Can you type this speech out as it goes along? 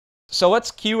So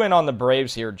let's cue in on the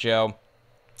Braves here, Joe.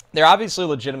 They're obviously a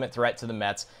legitimate threat to the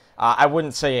Mets. I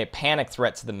wouldn't say a panic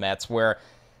threat to the Mets, where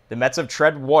the Mets have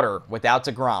tread water without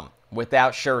DeGrom,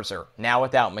 without Scherzer, now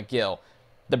without McGill.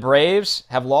 The Braves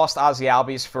have lost Ozzie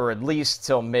Albies for at least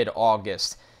till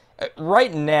mid-August.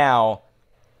 Right now,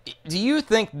 do you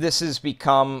think this has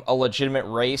become a legitimate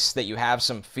race that you have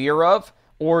some fear of?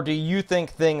 Or do you think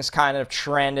things kind of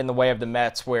trend in the way of the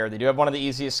Mets, where they do have one of the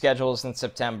easiest schedules in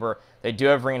September, they do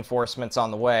have reinforcements on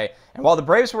the way, and while the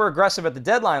Braves were aggressive at the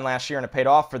deadline last year and it paid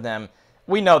off for them,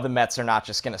 we know the Mets are not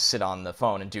just going to sit on the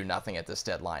phone and do nothing at this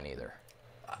deadline either.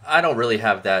 I don't really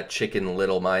have that chicken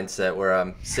little mindset where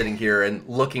I'm sitting here and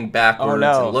looking Oh backwards and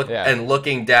no, yeah.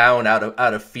 looking down out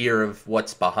of fear of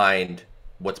what's behind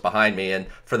me. And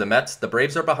for the Mets, the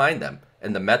Braves are behind them,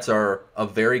 and the Mets are a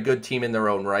very good team in their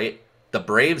own right. The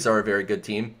Braves are a very good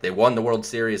team. They won the World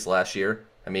Series last year.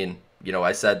 I mean,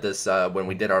 I said this when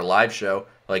we did our live show.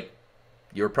 Like,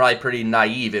 you were probably pretty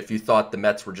naive if you thought the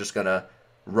Mets were just gonna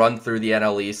run through the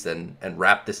NL East and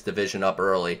wrap this division up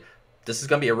early. This is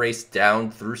going to be a race down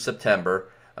through September.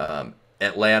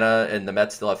 Atlanta and the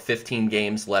Mets still have 15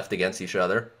 games left against each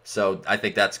other, so I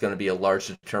think that's going to be a large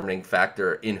determining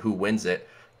factor in who wins it.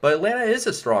 But Atlanta is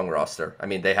a strong roster. I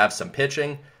mean, they have some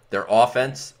pitching. Their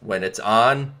offense, when it's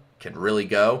on, can really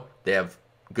go. They have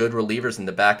good relievers in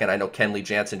the back end. I know Kenley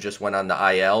Jansen just went on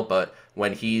the IL, but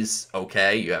when he's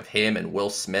okay, you have him and Will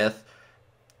Smith.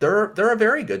 They're a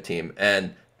very good team,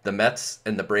 and the Mets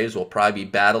and the Braves will probably be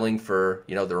battling for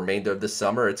the remainder of this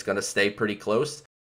summer. It's going to stay pretty close.